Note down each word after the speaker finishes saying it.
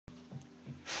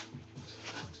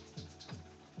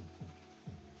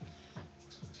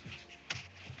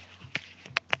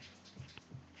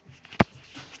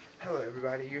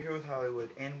everybody. You're here with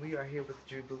Hollywood, and we are here with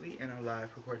Jubilee in a live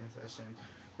recording session.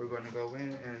 We're going to go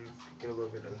in and get a little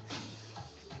bit of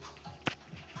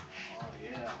Oh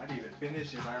yeah, I didn't even finish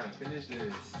this. I gotta finish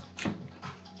this. I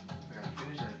gotta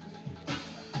finish that thing.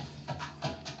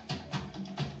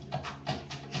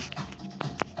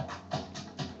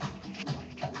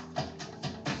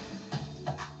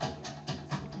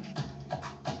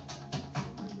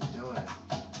 What are we doing?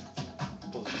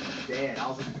 Damn, I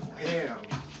was looking for him.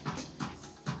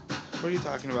 What are you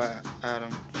talking about, Adam?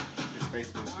 This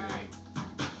Facebook thing.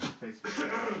 Facebook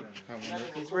thing. I wonder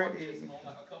if he's ready. On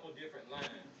like a couple different lines.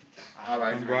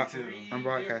 Alright, I'm, he's bro- ready too. I'm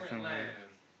broadcasting live.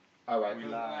 Alright, We we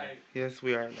live. live. Yes,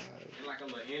 we are live. It's like a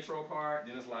little intro part,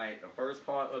 then it's like the first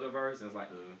part of the verse, and it's like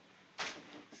the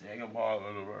second part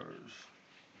of the verse.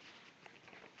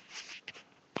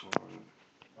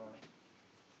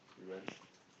 You ready?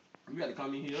 You gotta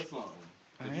come in here or something.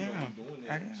 I You know am. you doing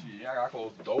I that am. shit. I got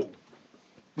close dope.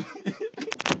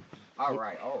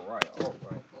 Alright.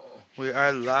 We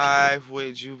are live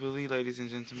with Jubilee, ladies and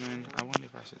gentlemen. I wonder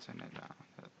if I should turn that down.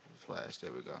 That flash.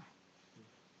 There we go.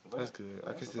 That's good.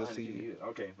 I can still see you.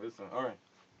 Okay, listen. Alright.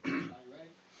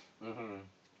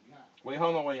 Wait,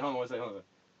 hold on, one second, hold on.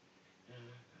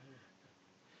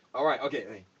 Alright, okay,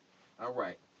 hey.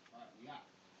 Alright.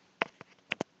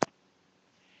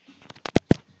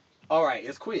 Alright,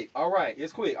 it's quick. Alright,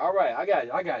 it's quick. Alright, I got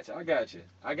you.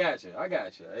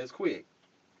 It's quick.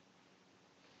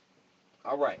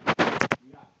 Alright.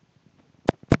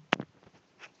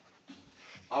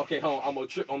 Okay, hold on. I'm gonna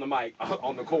trip on the mic,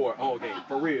 on the cord. Okay,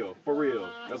 for real.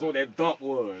 That's what that thump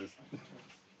was.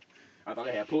 I thought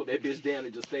I had pulled that bitch down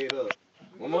and just stayed up.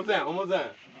 One more time.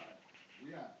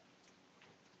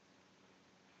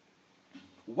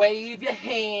 Wave your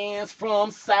hands from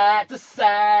side to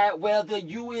side, whether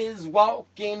you is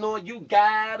walking or you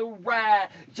gotta ride.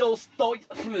 Jost,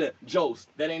 Jost,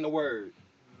 that ain't the word.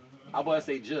 I about to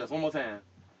say just. One more time.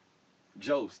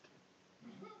 Jost.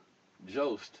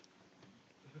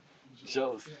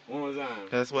 One more time.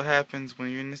 That's what happens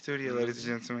when you're in the studio, ladies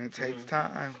and gentlemen. It takes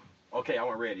time. Okay, I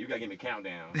wasn't ready. You gotta give me a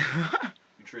countdown.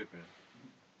 You tripping.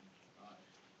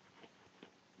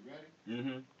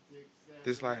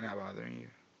 This light not bothering you.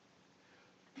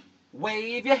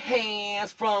 Wave your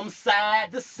hands from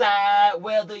side to side,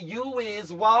 whether you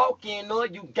is walking or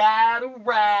you gotta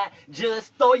ride.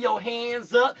 Just throw your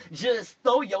hands up, It's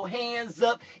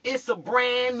a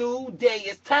brand new day,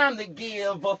 it's time to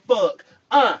give a fuck.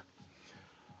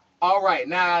 Alright,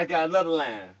 now I got another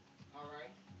line. Alright.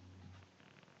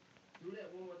 Do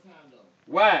that one more time though.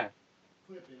 Why?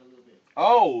 Clip it a little bit.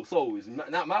 Oh, so it's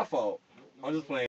not my fault. Nope, I'm just playing.